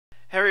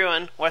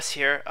everyone, Wes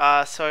here.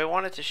 So I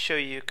wanted to show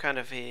you kind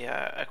of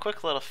a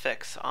quick little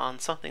fix on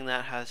something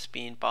that has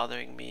been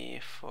bothering me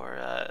for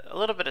a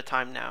little bit of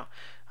time now.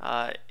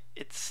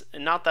 It's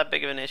not that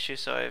big of an issue,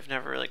 so I've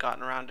never really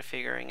gotten around to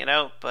figuring it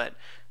out, but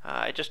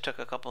I just took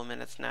a couple of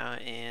minutes now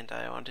and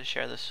I wanted to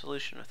share the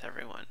solution with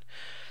everyone.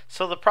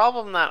 So the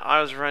problem that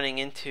I was running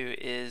into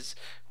is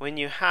when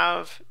you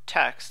have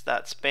text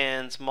that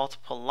spans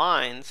multiple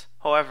lines,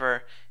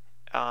 however,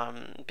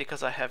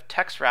 because I have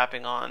text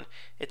wrapping on,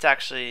 it's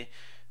actually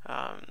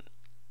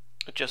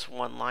just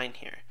one line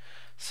here.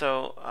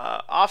 So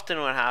often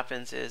what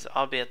happens is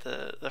I'll be at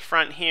the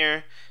front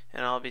here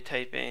and I'll be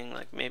typing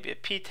like maybe a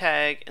p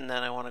tag, and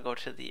then I want to go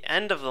to the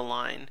end of the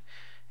line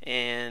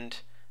and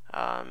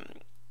I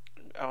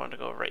want to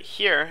go right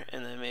here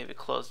and then maybe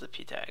close the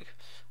p tag.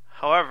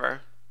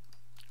 However,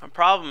 a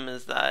problem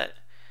is that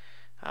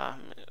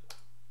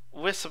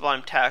with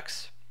Sublime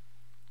Text,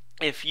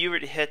 if you were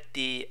to hit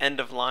the end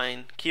of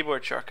line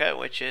keyboard shortcut,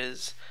 which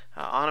is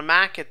on a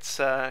Mac it's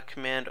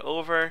Command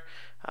over.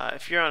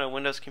 If you're on a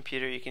Windows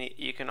computer,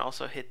 you can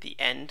also hit the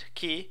end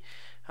key,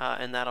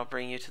 and that'll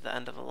bring you to the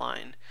end of the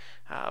line.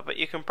 But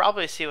you can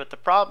probably see what the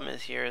problem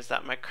is here is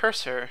that my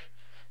cursor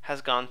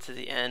has gone to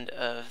the end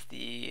of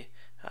the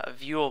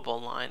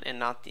viewable line and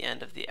not the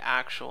end of the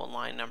actual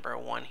line number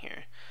 1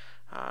 here.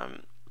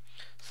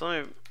 So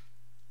let me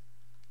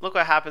look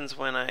what happens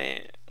when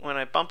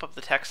I bump up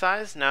the text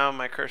size. Now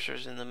my cursor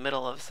is in the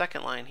middle of the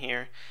second line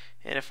here,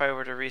 and if I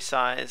were to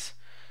resize,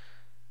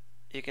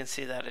 you can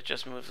see that it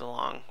just moves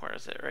along. Where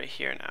is it? Right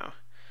here now.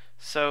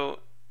 So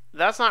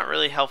that's not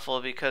really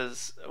helpful,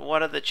 because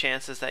what are the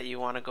chances that you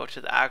want to go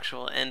to the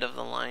actual end of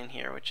the line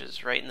here, which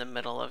is right in the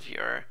middle of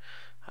your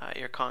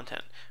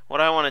content?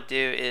 What I want to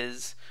do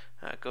is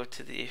go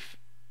to the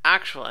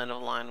actual end of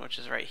the line, which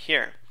is right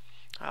here.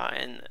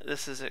 And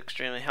this is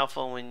extremely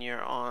helpful when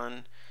you're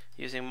on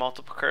using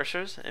multiple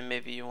cursors, and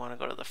maybe you want to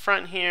go to the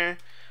front here,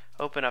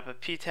 open up a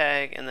p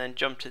tag, and then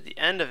jump to the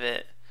end of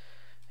it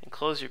and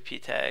close your p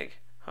tag.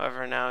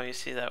 However, now you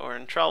see that we're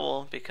in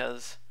trouble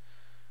because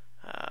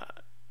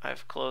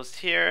I've closed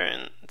here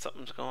and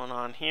something's going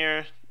on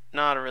here.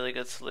 Not a really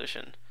good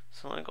solution.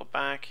 So let me go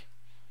back.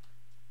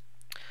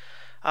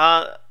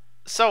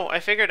 So I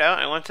figured out,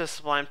 I went to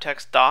Sublime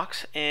Text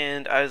Docs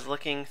and I was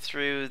looking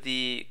through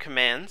the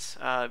commands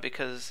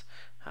because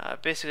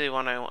basically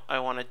what I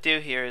want to do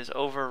here is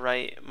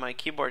overwrite my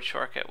keyboard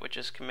shortcut, which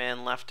is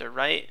Command left or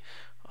right,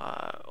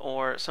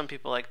 or some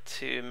people like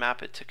to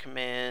map it to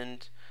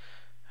Command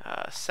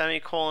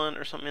semicolon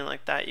or something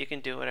like that. You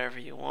can do whatever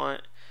you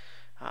want.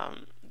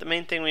 The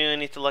main thing we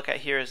need to look at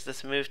here is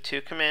this move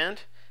to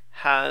command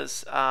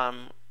has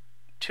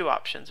two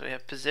options. We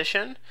have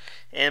position,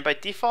 and by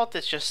default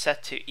it's just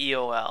set to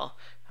EOL.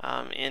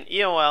 And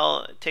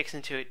EOL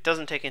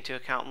doesn't take into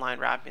account line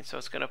wrapping, so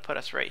it's going to put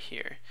us right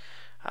here.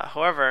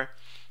 However,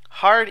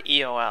 hard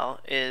EOL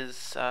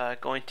is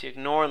going to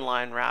ignore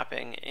line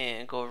wrapping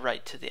and go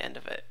right to the end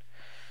of it.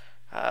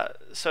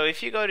 So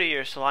if you go to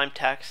your Sublime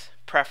Text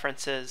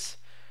Preferences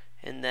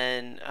and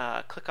then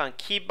click on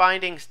Key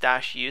Bindings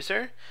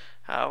 -User,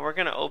 we're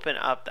going to open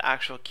up the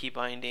actual key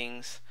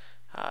bindings,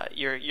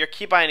 your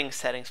key binding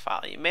settings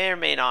file. You may or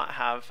may not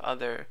have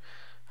other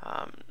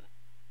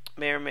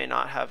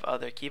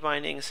key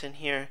bindings in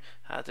here,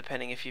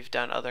 depending if you've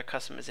done other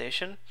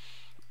customization.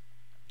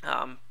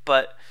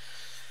 But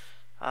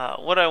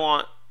what I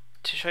want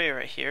to show you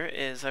right here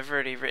is I've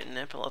already written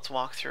it, but let's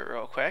walk through it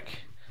real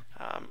quick.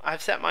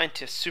 I've set mine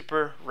to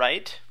super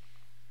right,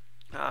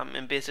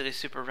 and basically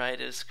super right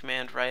is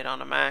Command right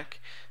on a Mac.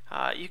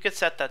 You could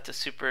set that to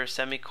super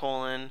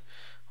semicolon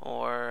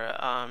or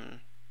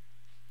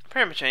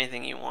pretty much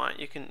anything you want.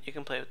 You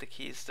can play with the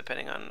keys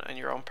depending on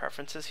your own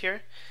preferences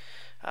here.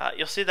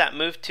 You'll see that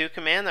move to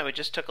command that we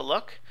just took a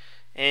look,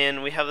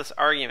 and we have this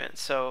argument.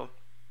 So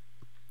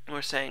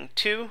we're saying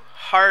to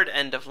hard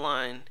end of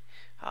line,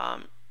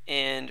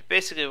 and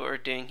basically what we're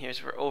doing here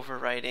is we're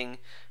overriding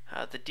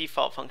the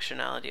default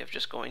functionality of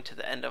just going to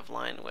the end of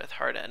line with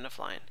hard end of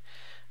line.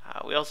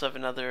 We also have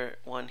another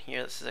one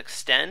here. This is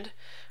extend,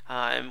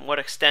 and what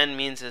extend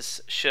means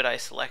is should I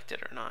select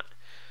it or not.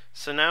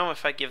 So now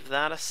if I give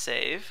that a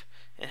save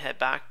and head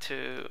back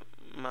to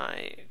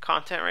my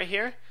content right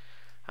here,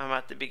 I'm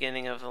at the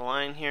beginning of the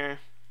line here.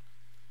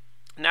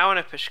 Now when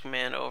I push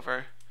command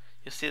over,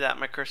 you'll see that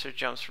my cursor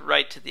jumps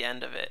right to the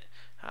end of it.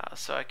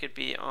 So I could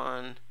be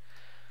on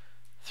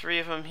 3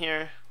 of them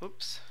here.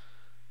 Oops.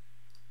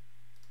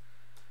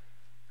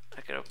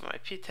 I could open my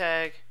p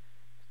tag,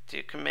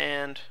 do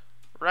command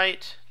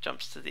right,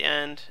 jumps to the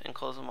end, and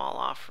close them all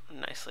off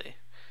nicely.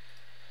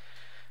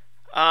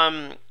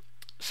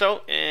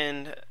 So,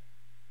 and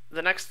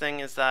the next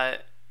thing is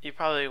that you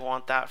probably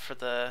want that for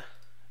the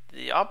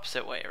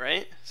opposite way,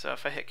 right? So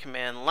if I hit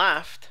command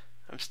left,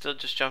 I'm still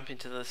just jumping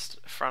to this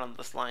front of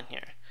this line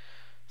here.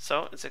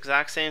 So it's the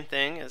exact same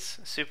thing as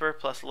super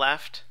plus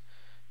left.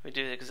 We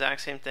do the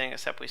exact same thing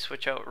except we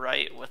switch out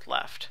right with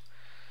left.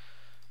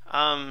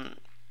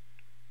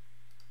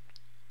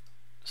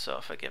 So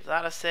if I give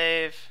that a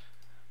save,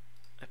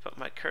 I put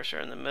my cursor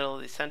in the middle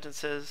of these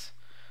sentences,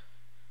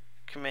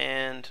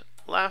 Command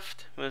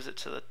left moves it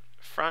to the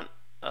front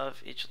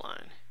of each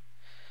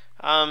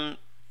line.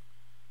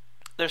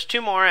 There's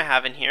two more I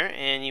have in here,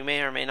 and you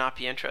may or may not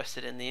be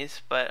interested in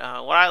these, but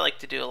what I like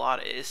to do a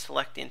lot is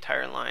select the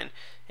entire line,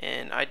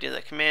 and I do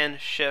the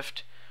Command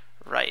Shift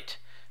Right,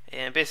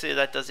 and basically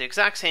that does the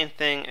exact same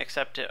thing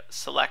except it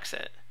selects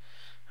it.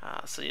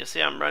 So you'll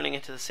see I'm running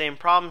into the same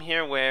problem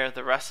here where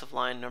the rest of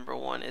line number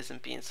 1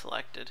 isn't being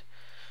selected.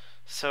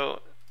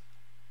 So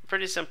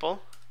pretty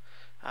simple.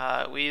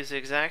 We use the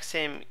exact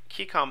same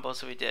key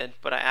combos that we did,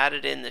 but I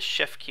added in the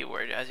shift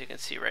keyword, as you can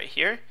see right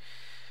here.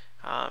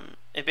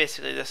 And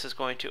basically this is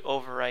going to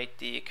overwrite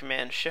the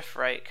Command Shift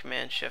Right,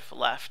 Command Shift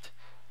Left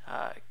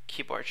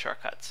keyboard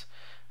shortcuts.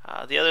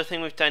 The other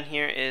thing we've done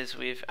here is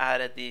we've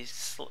added the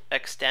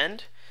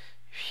extend.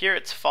 Here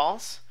it's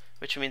false,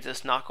 which means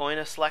it's not going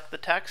to select the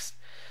text.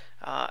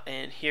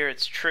 And here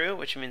it's true,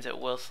 which means it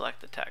will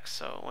select the text.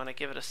 So when I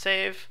give it a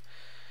save,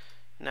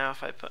 now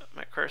if I put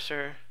my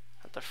cursor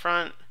at the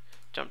front,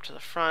 jump to the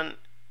front,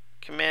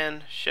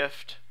 Command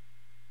Shift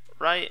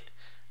Right,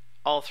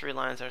 all 3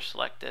 lines are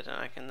selected, and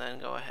I can then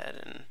go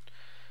ahead and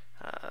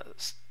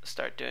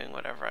start doing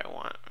whatever I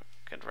want.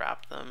 I could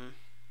wrap them,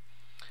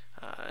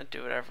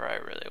 do whatever I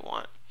really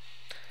want.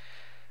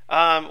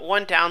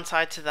 One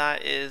downside to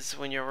that is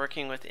when you're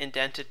working with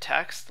indented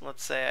text.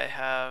 Let's say I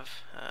have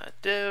a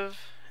div,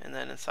 and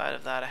then inside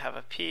of that I have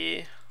a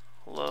P,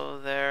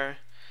 hello there,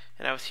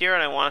 and I was here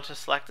and I wanted to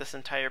select this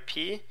entire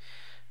P.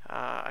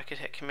 I could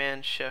hit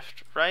Command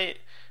Shift Right.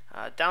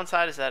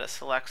 Downside is that it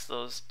selects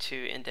those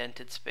 2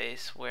 indented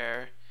space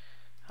where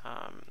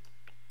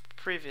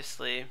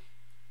previously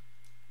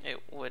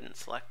it wouldn't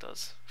select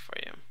those for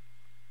you.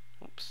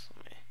 Oops,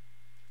 let me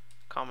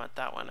comment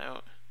that one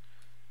out.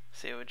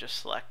 See, it would just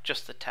select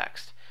just the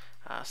text.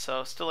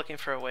 So still looking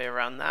for a way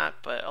around that,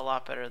 but a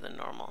lot better than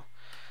normal.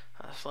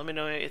 So let me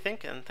know what you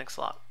think, and thanks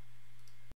a lot.